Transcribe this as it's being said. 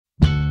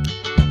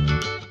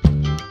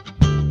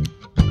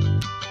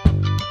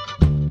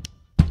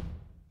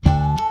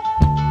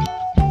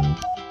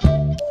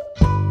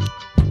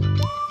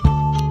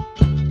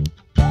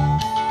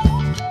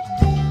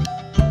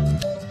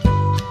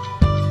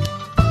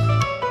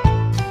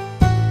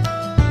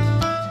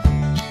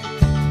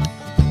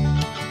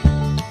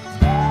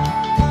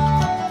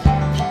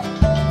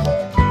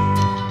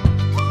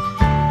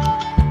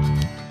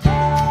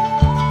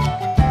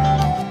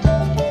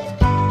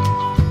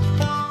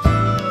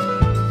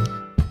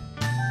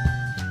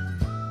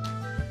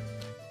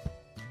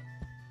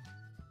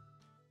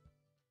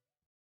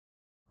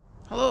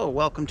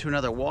welcome to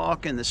another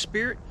walk in the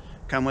Spirit.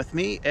 Come with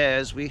me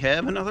as we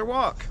have another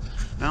walk.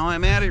 Now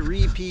I'm at a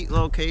repeat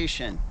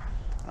location.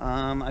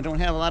 I don't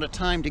have a lot of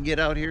time to get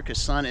out here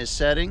because sun is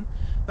setting,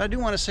 but I do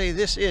want to say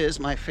this is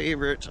my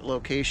favorite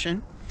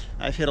location.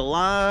 I've hit a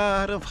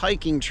lot of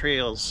hiking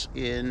trails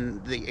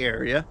in the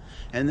area,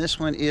 and this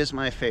one is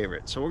my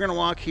favorite. So we're going to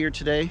walk here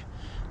today,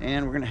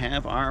 and we're going to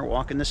have our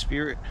walk in the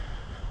Spirit.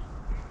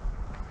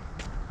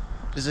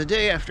 This is the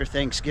day after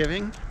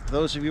Thanksgiving. For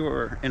those of you who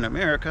are in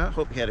America,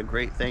 hope you had a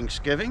great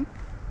Thanksgiving.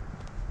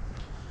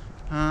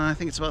 I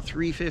think it's about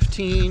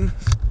 3:15,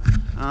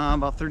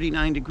 about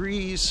 39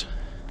 degrees.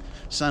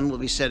 Sun will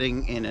be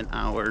setting in an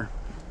hour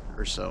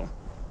or so.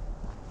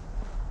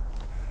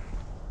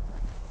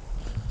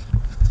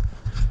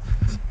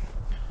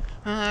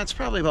 It's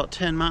probably about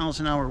 10 miles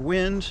an hour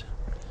wind.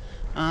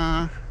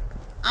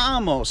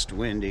 Almost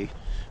windy.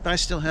 But I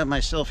still have my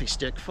selfie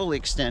stick fully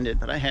extended,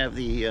 but I have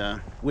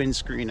the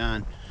windscreen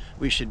on.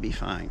 We should be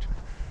fine.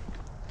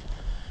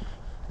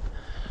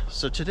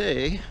 So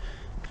today,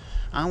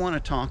 I want to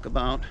talk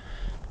about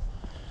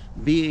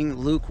being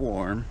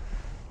lukewarm,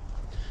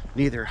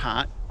 neither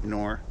hot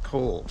nor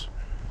cold.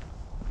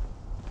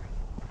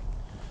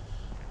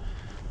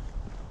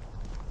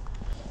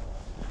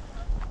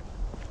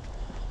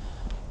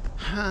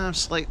 I'm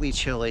slightly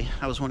chilly.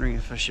 I was wondering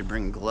if I should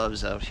bring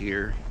gloves out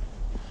here.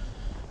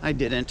 I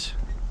didn't.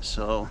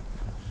 So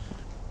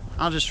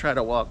I'll just try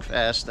to walk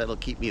fast. That'll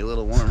keep me a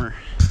little warmer.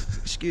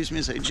 Excuse me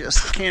as I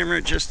adjust the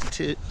camera just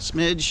a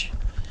smidge.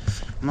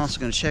 I'm also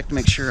going to check to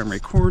make sure I'm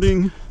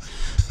recording.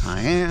 I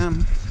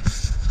am.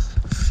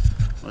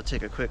 We'll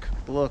take a quick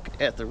look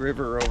at the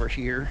river over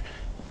here.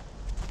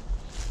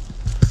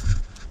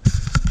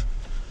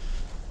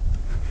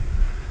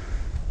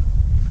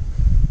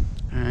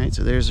 Alright,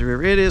 so there's the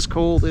river. It is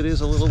cold. It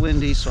is a little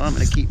windy, so I'm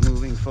going to keep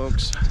moving,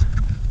 folks.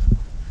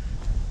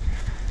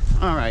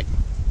 Alright.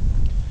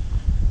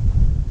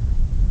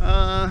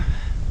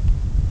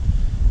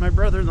 My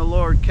brother in the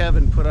Lord,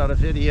 Kevin, put out a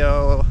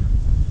video,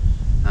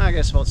 I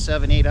guess about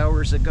 7-8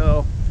 hours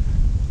ago,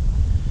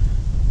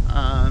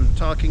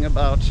 talking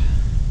about,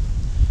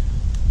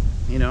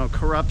 you know,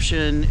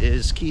 corruption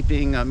is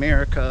keeping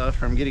America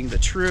from getting the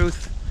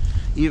truth,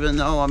 even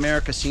though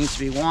America seems to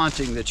be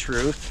wanting the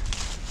truth.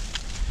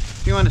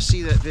 If you want to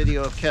see that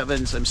video of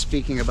Kevin's I'm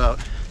speaking about,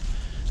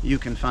 you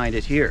can find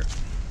it here.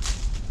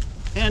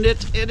 And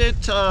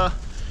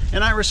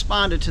and I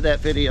responded to that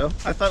video.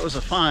 I thought it was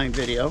a fine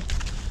video,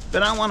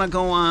 but I want to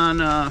go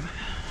on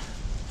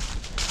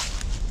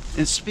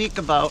and speak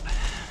about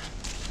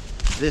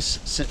this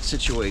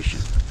situation.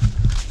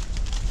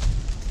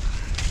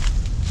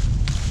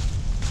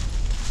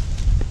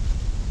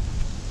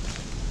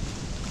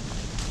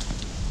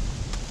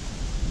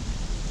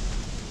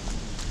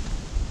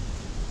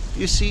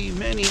 You see,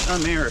 many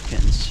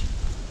Americans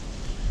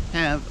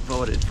have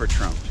voted for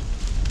Trump.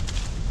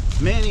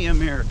 Many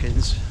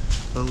Americans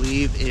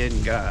believe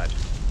in God.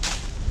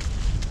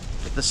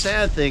 But the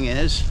sad thing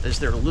is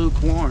they're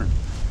lukewarm.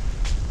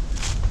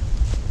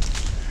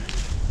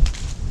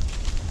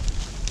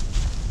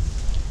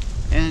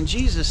 And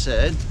Jesus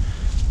said,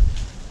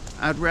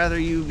 I'd rather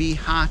you be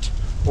hot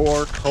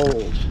or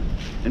cold.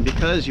 And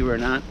because you are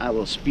not, I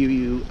will spew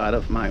you out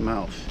of my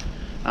mouth.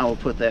 I will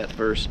put that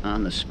verse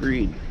on the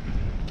screen.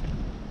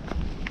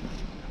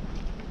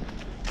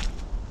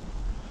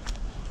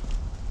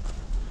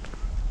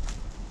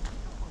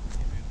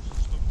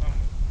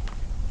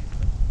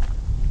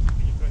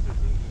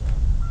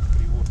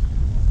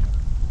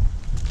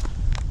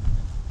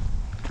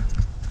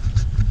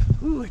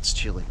 Ooh, it's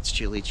chilly. It's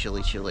chilly,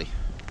 chilly, chilly.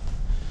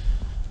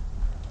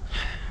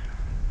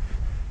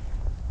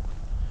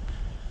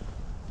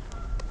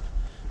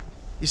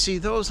 You see,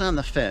 those on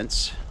the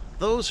fence,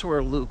 those who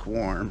are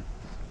lukewarm,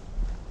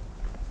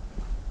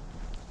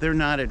 they're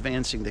not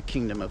advancing the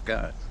kingdom of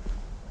God.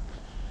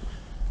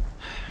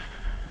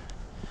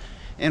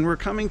 And we're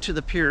coming to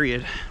the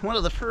period, one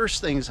of the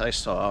first things I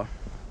saw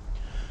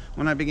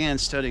when I began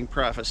studying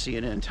prophecy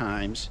and end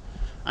times,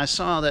 I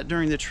saw that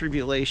during the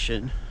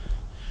tribulation,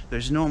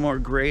 there's no more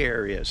gray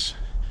areas.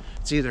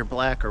 It's either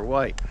black or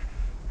white.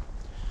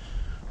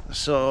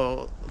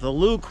 So the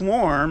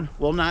lukewarm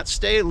will not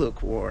stay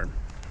lukewarm.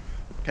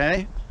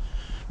 Okay?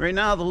 Right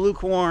now the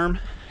lukewarm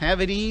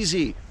have it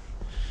easy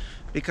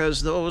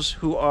because those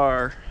who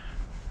are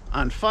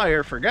on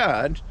fire for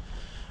God,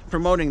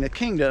 promoting the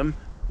kingdom,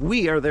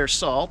 we are their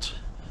salt,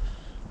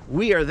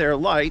 we are their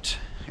light,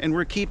 and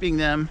we're keeping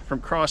them from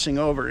crossing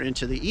over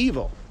into the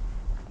evil.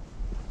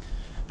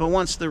 But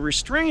once the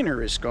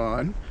restrainer is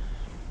gone,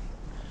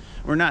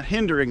 we're not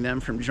hindering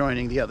them from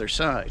joining the other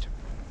side.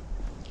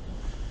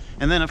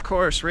 And then, of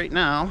course, right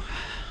now,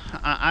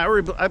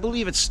 I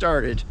believe it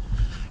started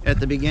at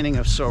the beginning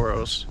of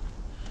Soros,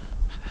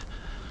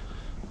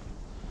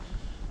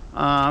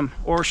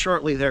 or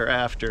shortly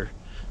thereafter,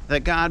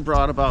 that God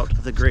brought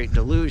about the great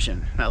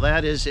delusion. Now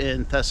that is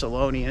in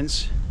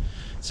Thessalonians.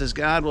 It says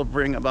God will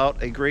bring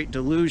about a great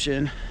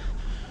delusion,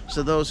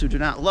 so those who do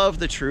not love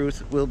the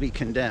truth will be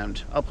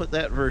condemned. I'll put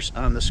that verse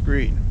on the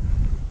screen.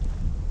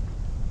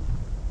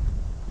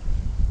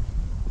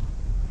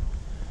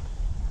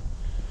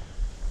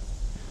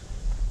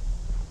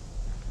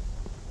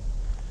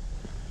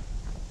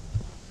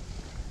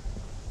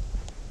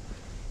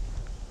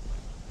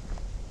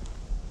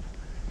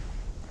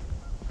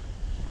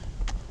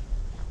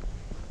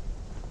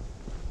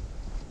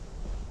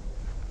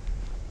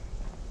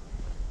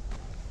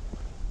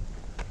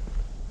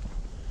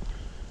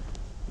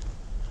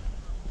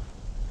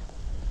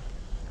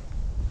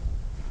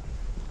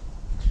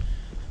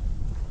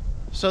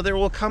 So there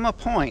will come a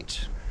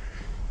point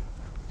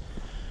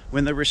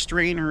when the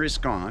restrainer is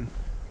gone.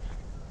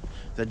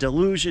 The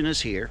delusion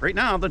is here. Right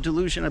now, the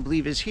delusion, I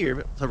believe, is here,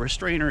 but the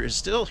restrainer is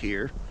still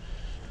here.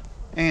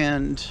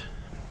 And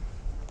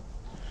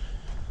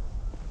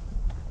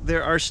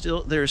there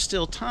is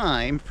still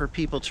time for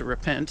people to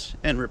repent,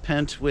 and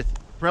repent with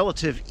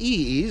relative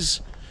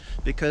ease,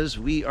 because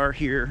we are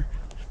here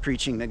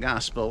preaching the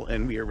gospel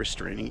and we are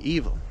restraining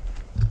evil.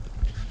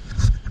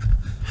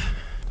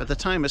 But the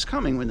time is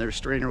coming when the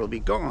restrainer will be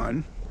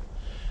gone.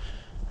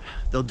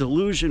 The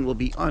delusion will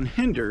be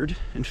unhindered.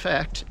 In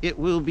fact, it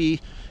will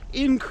be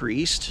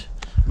increased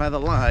by the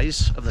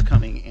lies of the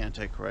coming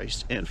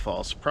Antichrist and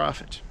false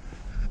prophet.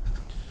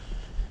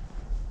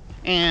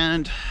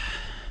 And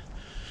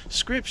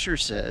Scripture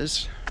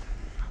says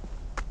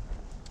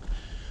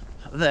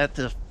that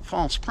the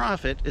false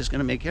prophet is going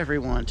to make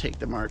everyone take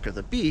the mark of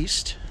the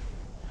beast,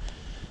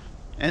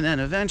 and then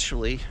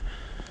eventually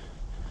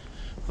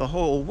the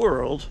whole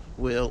world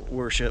will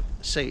worship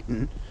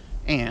Satan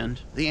and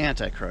the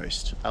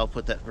Antichrist. I'll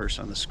put that verse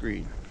on the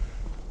screen.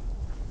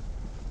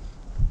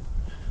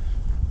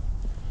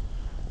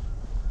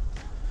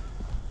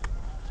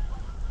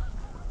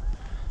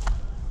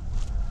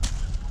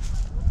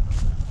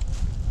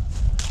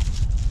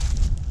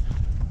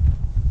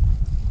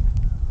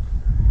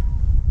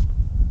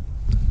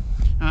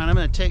 And I'm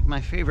going to take my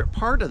favorite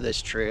part of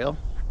this trail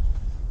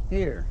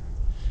here.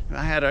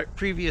 I had a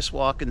previous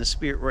walk in the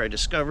Spirit where I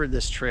discovered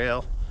this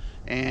trail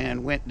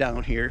and went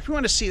down here. If you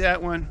want to see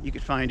that one, you can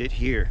find it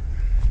here.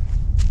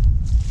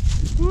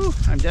 Woo,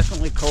 I'm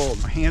definitely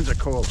cold. My hands are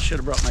cold. Should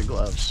have brought my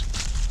gloves.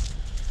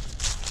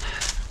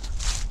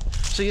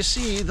 So you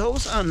see,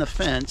 those on the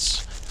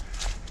fence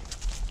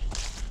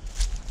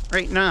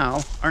right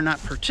now are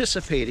not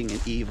participating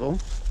in evil,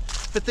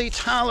 but they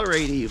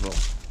tolerate evil.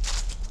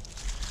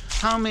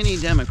 How many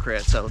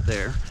Democrats out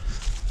there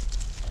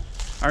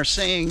are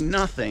saying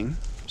nothing?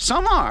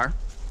 Some are,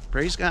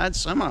 praise God,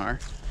 some are.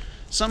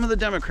 Some of the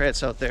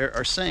Democrats out there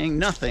are saying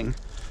nothing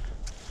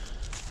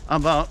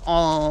about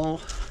all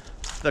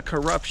the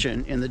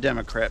corruption in the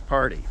Democrat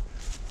Party.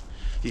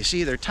 You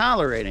see, they're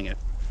tolerating it.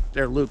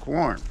 They're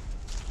lukewarm.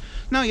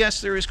 Now,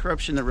 yes, there is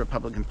corruption in the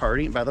Republican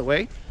Party. And by the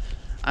way,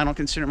 I don't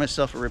consider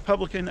myself a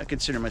Republican. I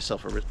consider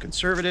myself a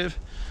conservative.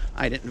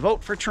 I didn't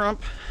vote for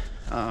Trump.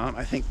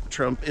 I think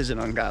Trump is an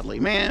ungodly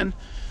man.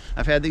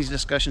 I've had these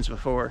discussions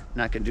before,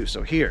 and I can do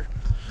so here.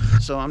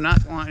 So I'm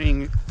not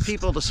wanting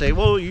people to say,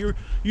 well, you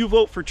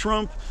vote for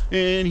Trump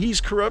and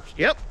he's corrupt.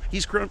 Yep,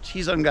 he's corrupt,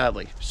 he's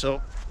ungodly.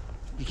 So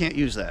you can't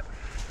use that.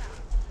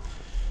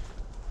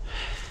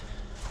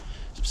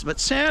 But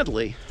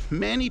sadly,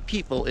 many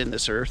people in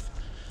this earth,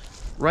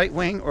 right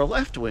wing or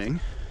left wing,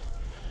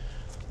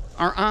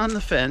 are on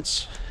the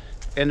fence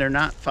and they're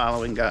not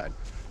following God.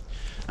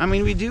 I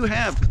mean, we do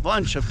have a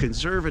bunch of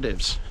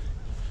conservatives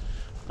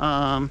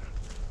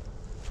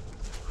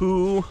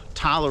who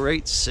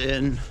tolerate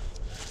sin,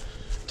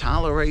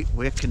 tolerate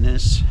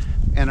wickedness,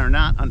 and are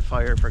not on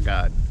fire for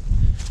God.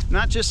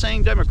 Not just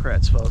saying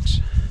Democrats,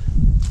 folks.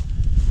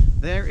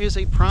 There is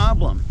a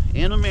problem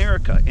in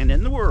America and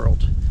in the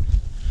world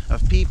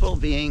of people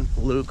being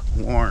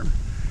lukewarm.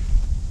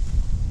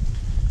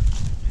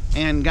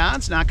 And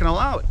God's not going to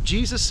allow it.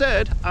 Jesus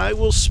said, I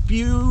will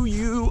spew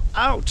you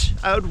out.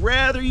 I would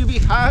rather you be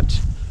hot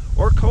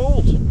or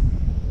cold.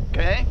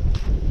 Okay?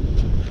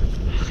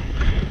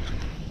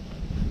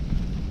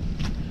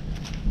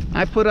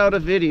 I put out a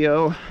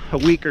video a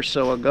week or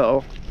so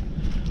ago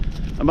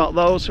about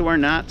those who are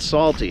not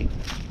salty,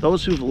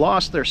 those who've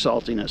lost their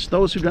saltiness,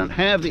 those who don't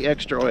have the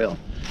extra oil.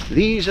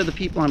 These are the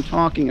people I'm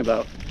talking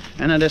about.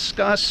 And I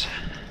discuss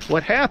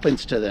what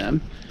happens to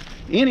them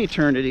in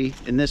eternity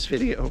in this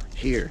video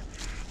here.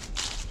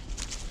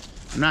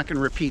 I'm not going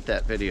to repeat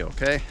that video,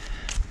 okay?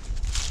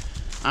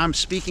 I'm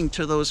speaking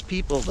to those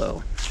people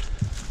though.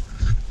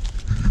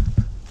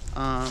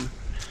 And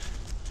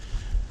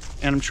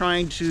I'm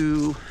trying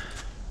to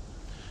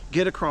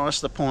get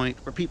across the point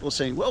where people are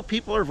saying, well,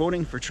 people are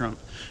voting for Trump.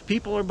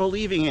 People are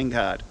believing in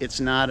God.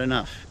 It's not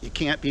enough. You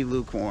can't be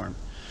lukewarm.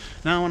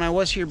 Now, when I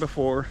was here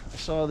before, I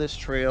saw this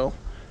trail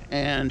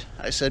and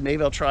I said,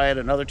 maybe I'll try it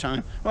another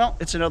time. Well,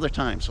 it's another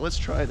time, so let's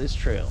try this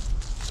trail.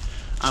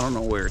 I don't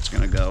know where it's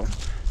going to go.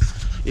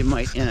 It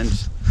might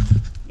end,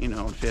 you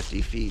know, in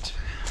 50 feet.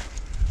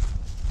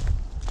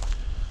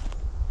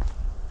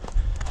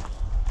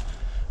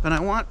 But I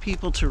want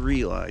people to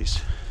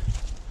realize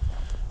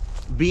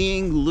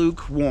being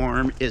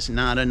lukewarm is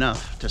not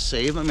enough to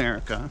save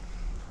America.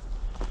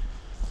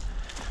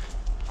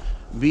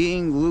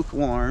 Being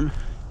lukewarm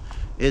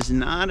is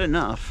not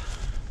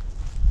enough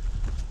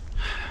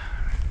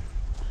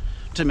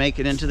to make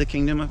it into the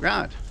kingdom of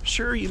God.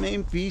 Sure, you may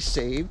be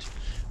saved.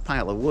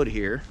 Pile of wood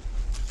here,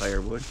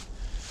 firewood.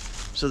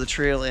 So the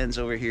trail ends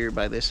over here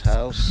by this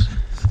house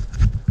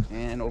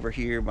and over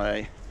here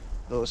by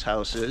those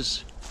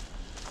houses.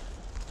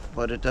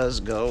 But it does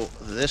go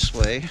this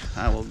way.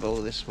 I will go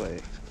this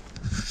way.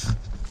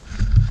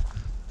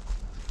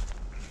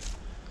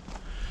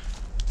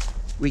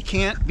 We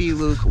can't be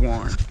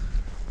lukewarm.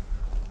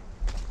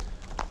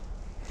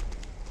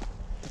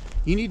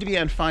 You need to be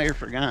on fire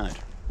for God.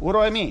 What do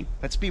I mean?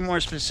 Let's be more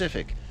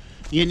specific.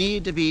 You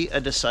need to be a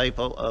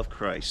disciple of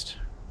Christ.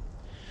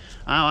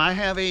 I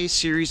have a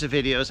series of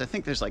videos, I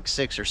think there's like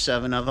 6 or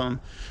 7 of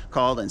them,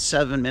 called In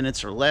 7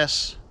 Minutes or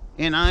Less.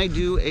 And I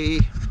do a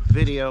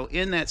video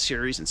in that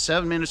series, in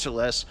 7 minutes or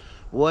less,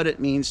 what it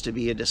means to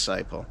be a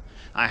disciple.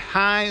 I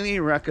highly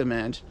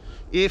recommend,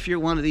 if you're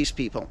one of these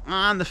people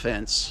on the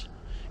fence,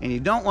 and you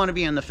don't want to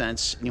be on the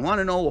fence, and you want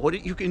to know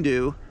what you can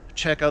do,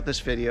 check out this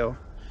video,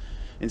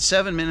 in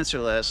 7 minutes or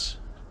less,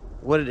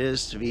 what it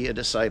is to be a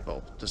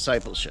disciple,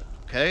 discipleship,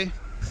 okay?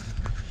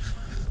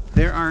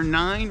 There are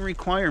 9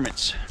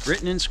 requirements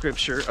written in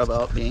Scripture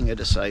about being a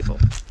disciple.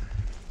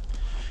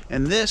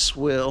 And this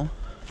will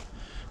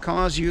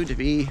cause you to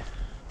be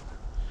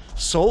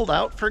sold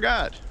out for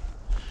God,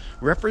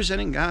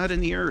 representing God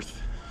in the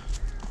earth.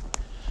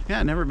 Yeah,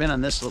 I've never been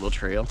on this little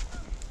trail.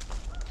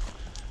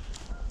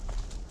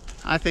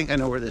 I think I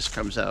know where this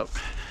comes out.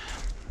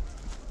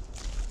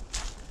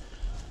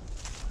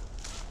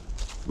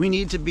 We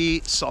need to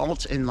be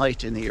salt and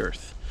light in the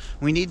earth.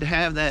 We need to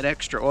have that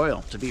extra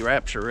oil to be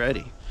rapture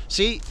ready.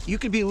 See, you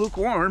could be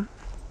lukewarm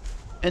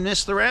and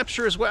miss the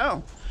rapture as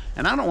well.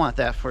 And I don't want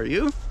that for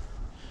you.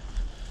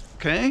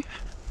 Okay?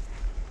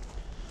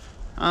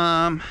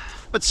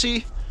 But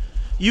see,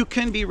 you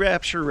can be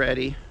rapture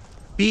ready,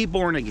 be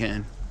born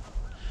again,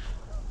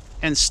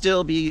 and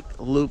still be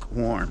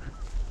lukewarm.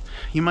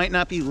 You might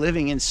not be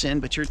living in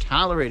sin, but you're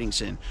tolerating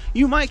sin.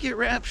 You might get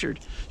raptured.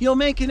 You'll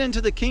make it into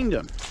the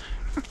kingdom.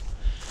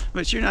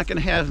 But you're not going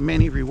to have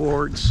many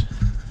rewards.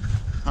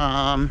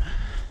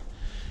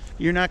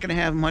 You're not going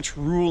to have much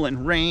rule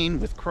and reign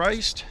with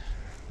Christ.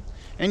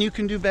 And you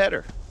can do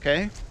better,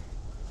 okay?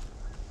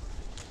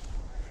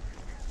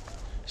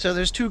 So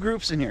there's 2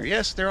 groups in here.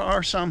 Yes, there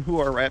are some who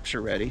are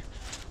rapture ready,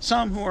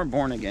 some who are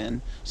born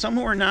again, some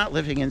who are not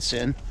living in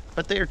sin,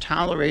 but they are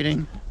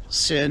tolerating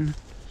sin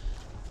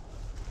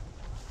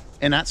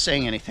and not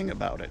saying anything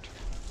about it.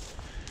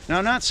 Now,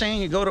 I'm not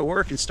saying you go to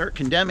work and start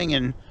condemning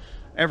and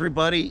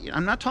everybody.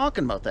 I'm not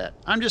talking about that.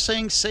 I'm just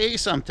saying say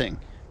something.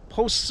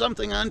 Post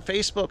something on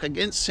Facebook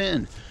against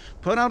sin.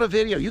 Put out a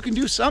video. You can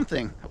do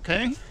something,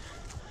 okay?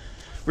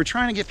 We're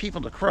trying to get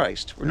people to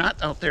Christ. We're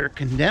not out there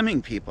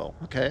condemning people,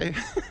 okay?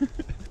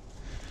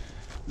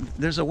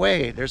 There's a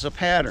way, there's a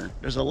pattern,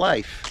 there's a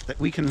life that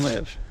we can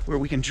live where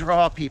we can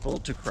draw people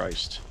to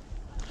Christ.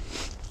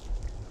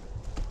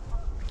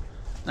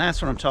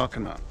 That's what I'm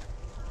talking about.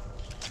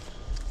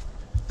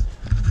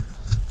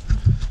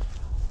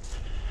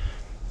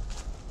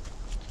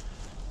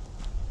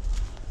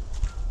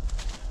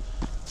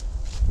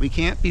 We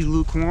can't be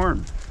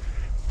lukewarm.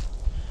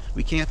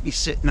 We can't be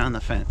sitting on the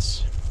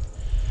fence.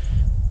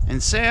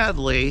 And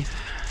sadly,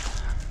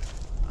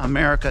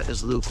 America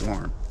is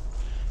lukewarm.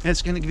 And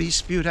it's going to be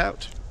spewed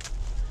out.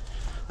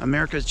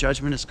 America's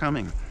judgment is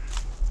coming.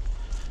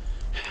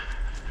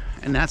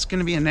 And that's going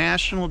to be a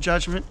national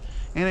judgment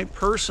and a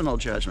personal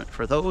judgment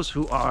for those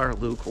who are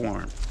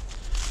lukewarm.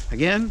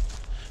 Again,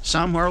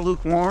 some who are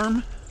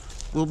lukewarm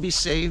will be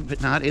saved,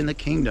 but not in the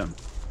kingdom.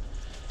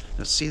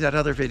 Let's see that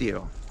other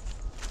video.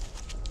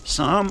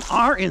 Some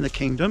are in the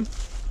kingdom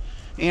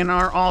and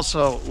are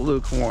also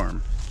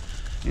lukewarm.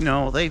 You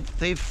know,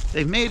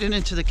 they've made it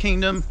into the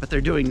kingdom, but they're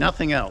doing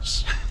nothing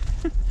else.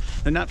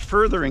 They're not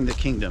furthering the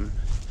kingdom.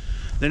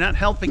 They're not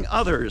helping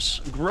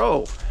others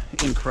grow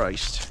in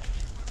Christ.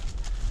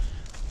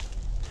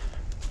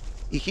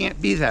 You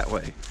can't be that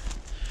way.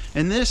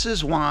 And this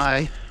is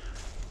why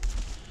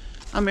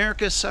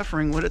America is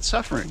suffering what it's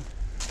suffering.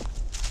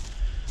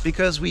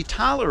 Because we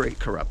tolerate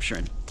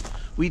corruption.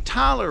 We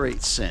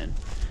tolerate sin.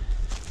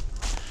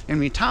 And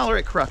we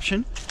tolerate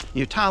corruption,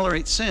 you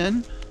tolerate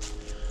sin,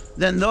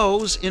 then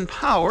those in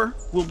power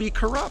will be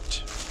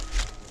corrupt.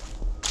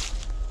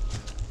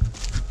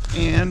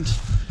 And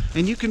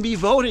you can be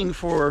voting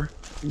for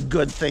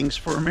good things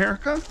for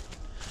America,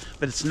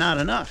 but it's not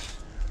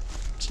enough.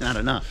 It's not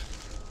enough.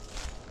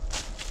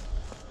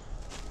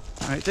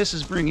 All right, this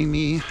is bringing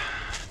me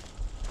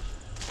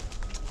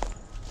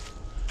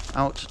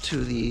out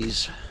to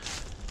these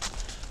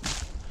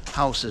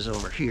houses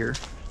over here.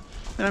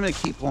 And I'm going to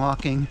keep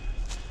walking.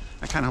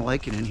 I kind of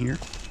like it in here.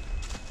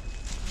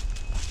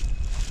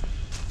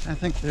 I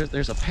think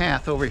there's a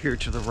path over here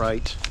to the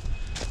right.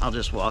 I'll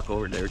just walk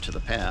over there to the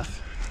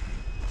path.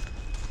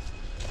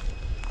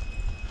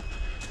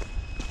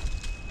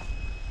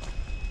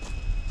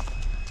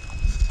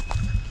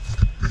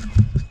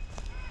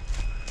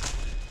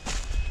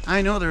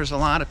 I know there's a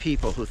lot of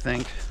people who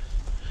think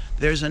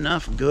there's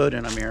enough good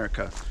in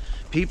America.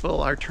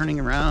 People are turning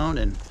around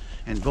and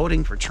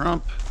voting for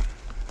Trump.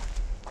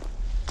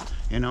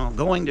 You know,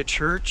 going to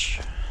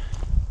church.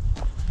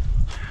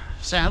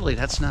 Sadly,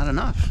 that's not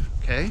enough,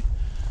 okay?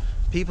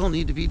 People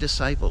need to be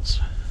disciples.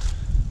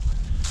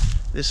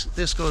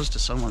 This goes to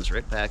someone's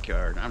right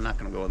backyard. I'm not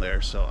going to go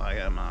there, so I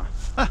am...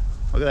 look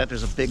at that,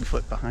 there's a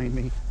Bigfoot behind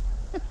me.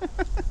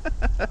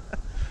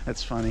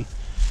 That's funny.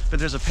 But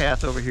there's a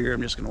path over here.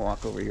 I'm just going to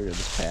walk over here to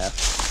this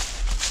path.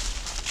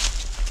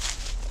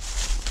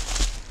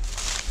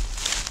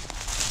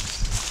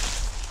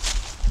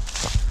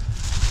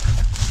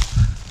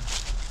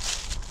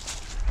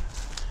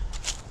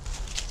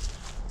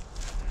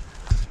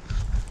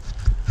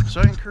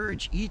 So I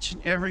encourage each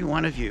and every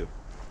one of you,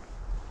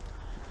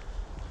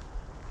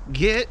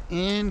 get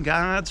in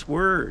God's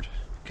Word,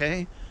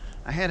 okay?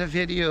 I had a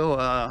video,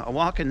 a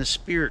walk in the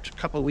Spirit, a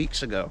couple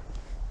weeks ago,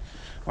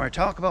 where I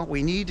talk about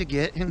we need to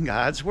get in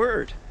God's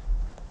Word.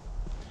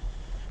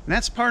 And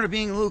that's part of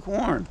being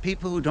lukewarm.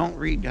 People who don't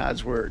read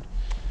God's Word,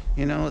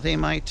 you know, they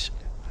might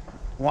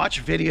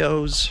watch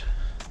videos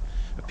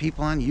of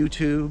people on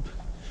YouTube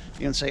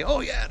and say,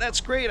 oh yeah,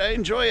 that's great, I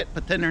enjoy it,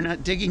 but then they're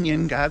not digging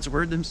in God's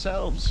Word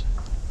themselves.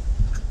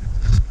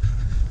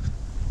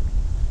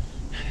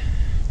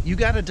 You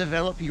got to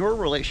develop your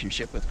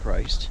relationship with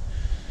Christ.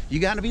 You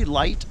got to be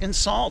light and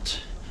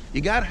salt.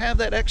 You got to have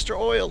that extra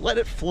oil. Let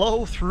it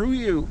flow through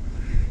you.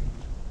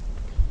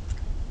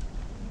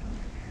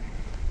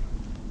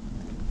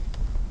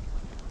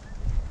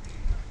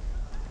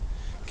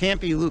 Can't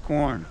be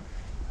lukewarm.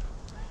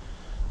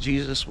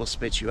 Jesus will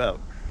spit you out.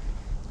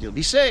 You'll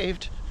be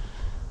saved,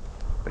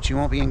 but you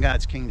won't be in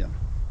God's kingdom.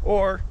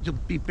 Or you'll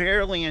be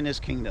barely in his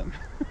kingdom.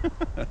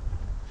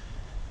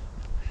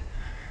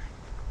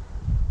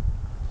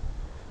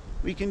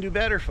 We can do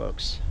better,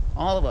 folks.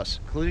 All of us,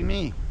 including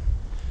me.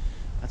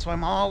 That's why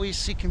I'm always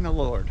seeking the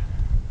Lord.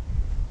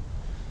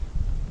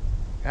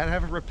 Gotta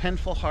have a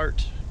repentful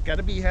heart.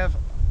 Gotta have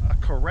a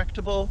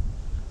correctable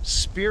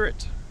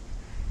spirit.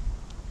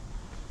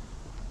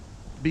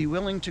 Be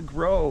willing to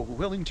grow,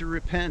 willing to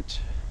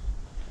repent,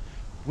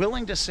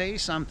 willing to say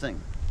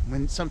something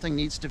when something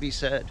needs to be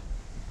said.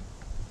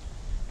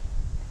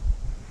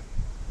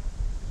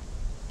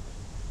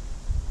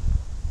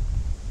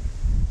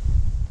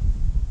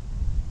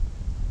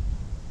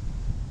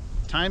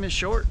 Time is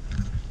short.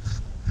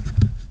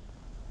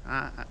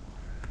 I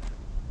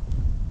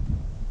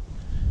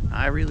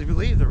really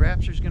believe the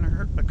rapture is going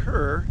to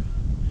occur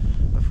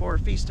before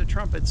Feast of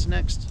Trumpets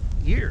next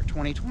year,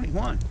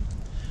 2021.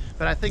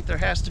 But I think there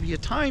has to be a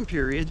time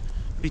period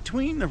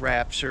between the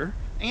rapture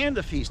and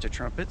the Feast of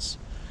Trumpets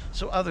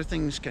so other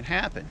things can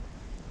happen.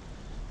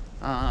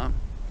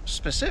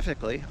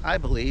 Specifically, I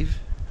believe,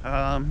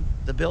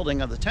 the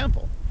building of the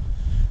temple.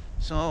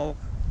 So,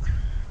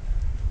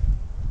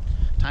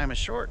 time is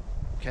short.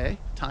 Okay,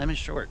 time is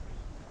short.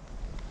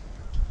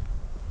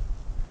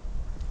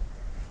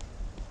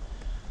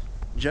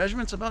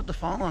 Judgment's about to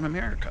fall on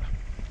America.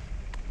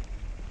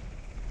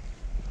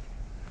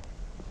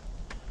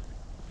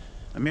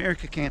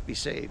 America can't be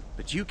saved,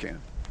 but you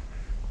can.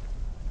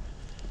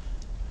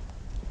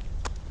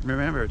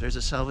 Remember, there's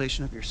a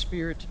salvation of your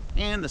spirit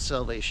and the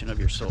salvation of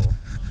your soul.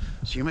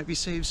 So you might be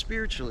saved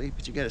spiritually,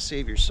 but you got to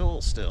save your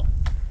soul still.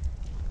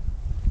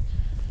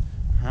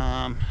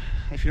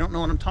 If you don't know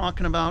what I'm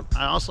talking about,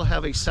 I also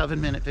have a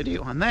 7-minute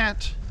video on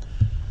that.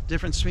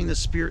 Difference between the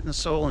spirit and the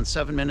soul in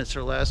 7 minutes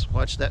or less.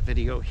 Watch that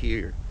video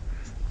here.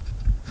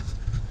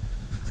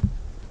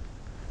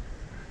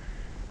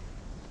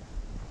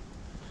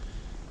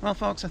 Well,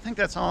 folks, I think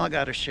that's all I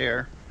got to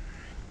share.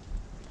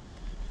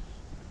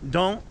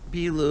 Don't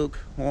be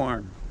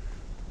lukewarm.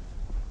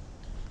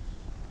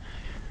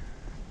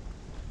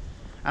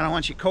 I don't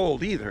want you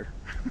cold either.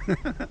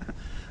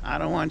 I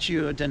don't want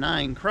you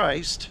denying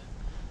Christ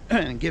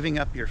and giving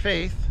up your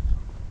faith,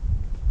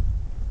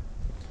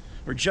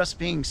 or just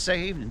being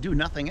saved and do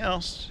nothing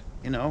else,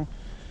 you know,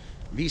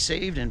 be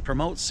saved and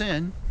promote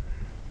sin.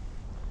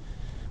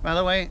 By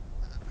the way,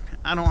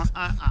 I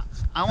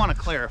want to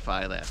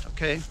clarify that,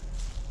 okay?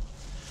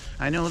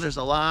 I know there's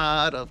a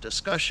lot of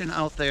discussion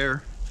out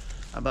there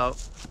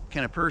about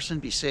can a person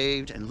be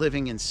saved and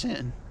living in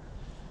sin.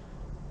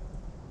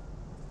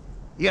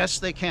 Yes,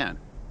 they can,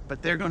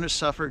 but they're going to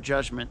suffer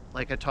judgment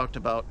like I talked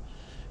about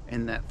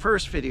in that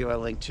first video I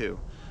linked to.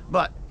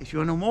 But if you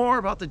want to know more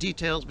about the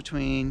details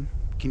between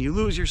can you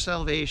lose your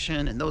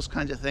salvation and those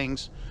kinds of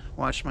things,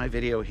 watch my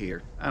video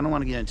here. I don't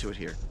want to get into it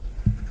here.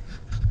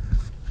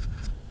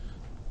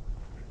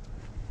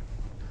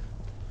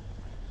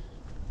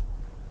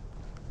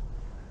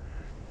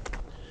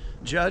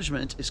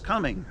 Judgment is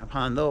coming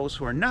upon those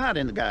who are not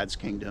in God's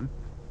kingdom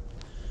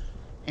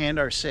and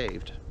are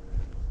saved.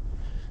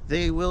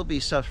 They will be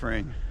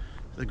suffering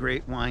the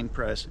great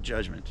winepress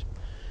judgment.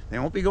 They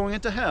won't be going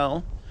into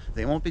hell.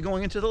 They won't be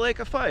going into the lake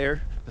of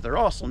fire, but they're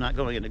also not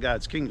going into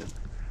God's kingdom.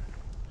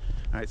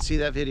 All right, see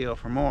that video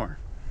for more.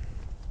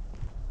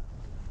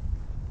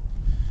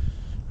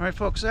 All right,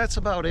 folks, that's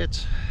about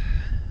it.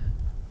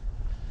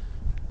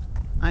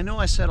 I know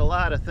I said a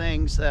lot of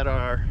things that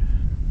are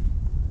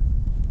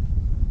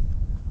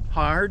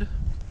hard,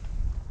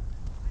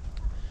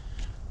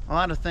 a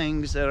lot of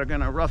things that are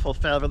going to ruffle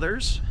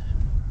feathers,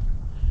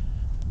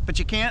 but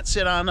you can't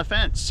sit on the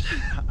fence.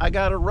 I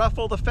got to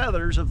ruffle the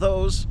feathers of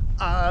those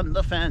on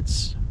the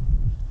fence.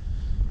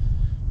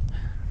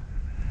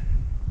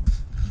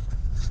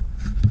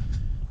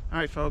 All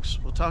right, folks,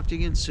 we'll talk to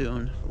you again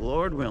soon,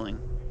 Lord willing.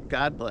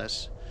 God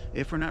bless.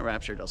 If we're not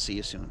raptured, I'll see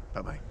you soon.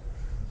 Bye-bye.